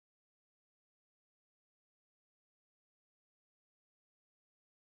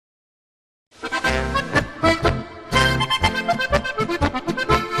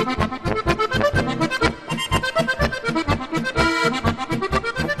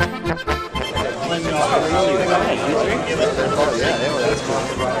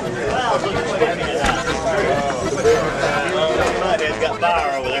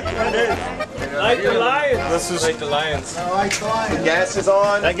Like the Lions. This is like the Lions. I like the Lions. The gas is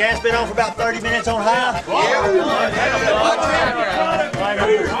on. That gas been on for about 30 minutes on high. Yeah.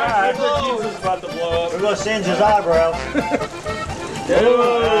 Jesus about to blow up. We're going to singe his eyebrows.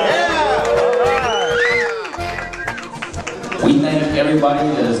 We thank everybody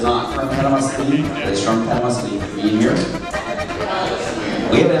that is not from Panama City, that is from Panama City for being here.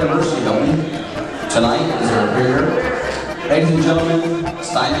 We have an anniversary, don't we? Tonight is our Pier. Ladies and gentlemen,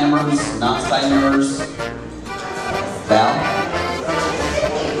 Stein members, not Stein members, Val,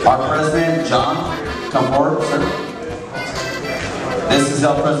 our president, John, come forward, sir. This is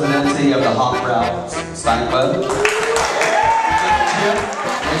El Presidente of the Hofbrau Stein Club.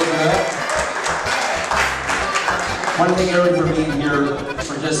 I want to thank everybody for being here,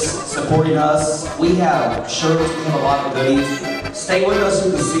 for just supporting us. We have shirts, we have a lot of goodies. Stay with us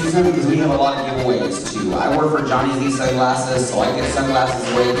through the season because we have a lot of giveaways too. I work for Johnny Z Sunglasses, so I get sunglasses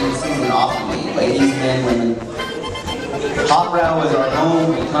away in season off of me. Ladies, men, women. Hofbrau is our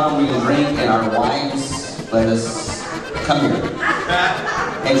home. We come, we drink, and our wives let us come here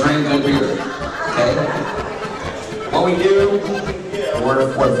and drink good beer. Okay? What we do,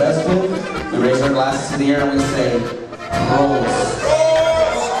 we're festive. We raise our glasses to the air and we say, rolls.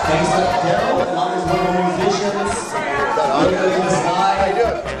 Thanks to Daryl, along with one of the musicians. Look at the slide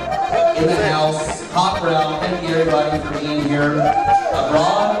in the house. Hofbrau, thank you everybody for being here.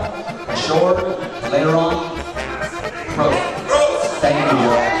 Abroad, ashore, later on. Thank you.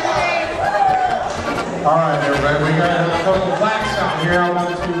 All right, everybody, we got a couple of plaques out here. I want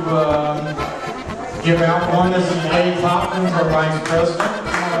to give out one. This is Dave Hopkins, our Vice President.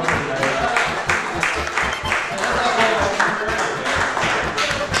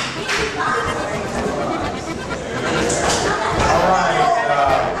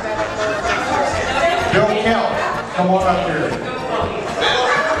 Come on up here.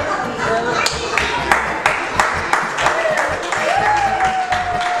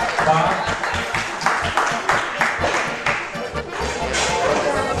 Bob.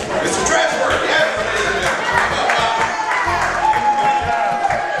 Mr. Transfer, yeah.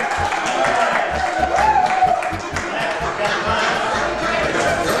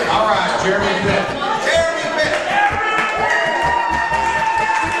 All right, Jeremy Pitt.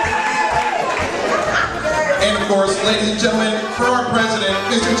 And of course, ladies and gentlemen, for our president,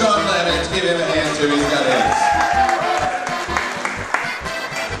 Mr. John Lemons, give him a hand too. He's got hands.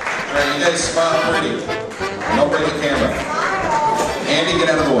 All right, you guys smile pretty. Don't break the camera. Andy, get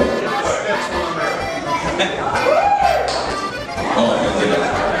out of the way. Oh,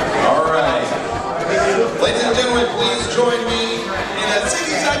 all right. Ladies and gentlemen, please join me in a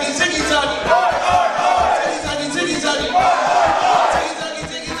ziggy zaggy ziggy zaggy. Ziggy zaggy ziggy zaggy. Ziggy zaggy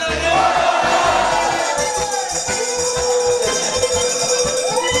ziggy zaggy.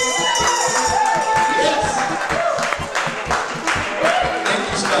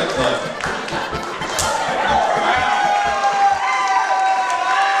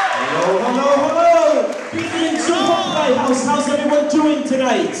 How's everyone doing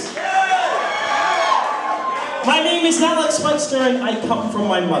tonight? My name is Alex Webster and I come from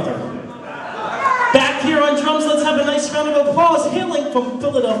my mother. Back here on drums, let's have a nice round of applause hailing from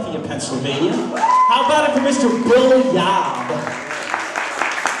Philadelphia, Pennsylvania. How about it for Mr. Bill Yob?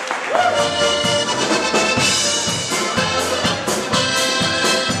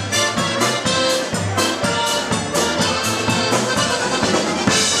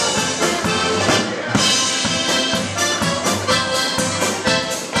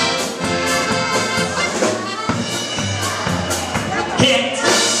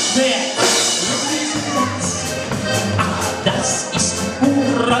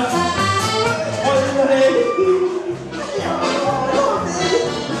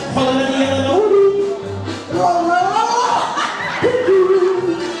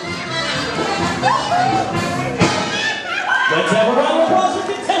 Let's have a round of applause for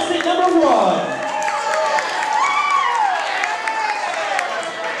contestant number 1.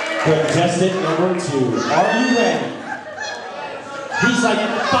 Contestant number 2, are you ready? He's like,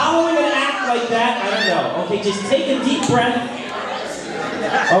 following an act like that, I don't know. Okay, just take a deep breath.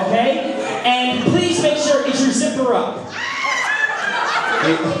 Okay? And please make sure, is your zipper up?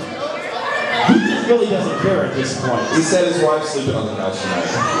 He just really doesn't care at this point. He said his wife's sleeping on the couch tonight.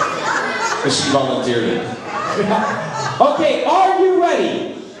 Because she volunteered it. Okay, are you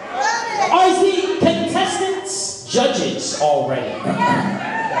ready? I see already.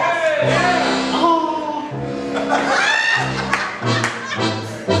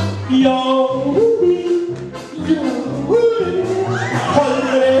 Yo,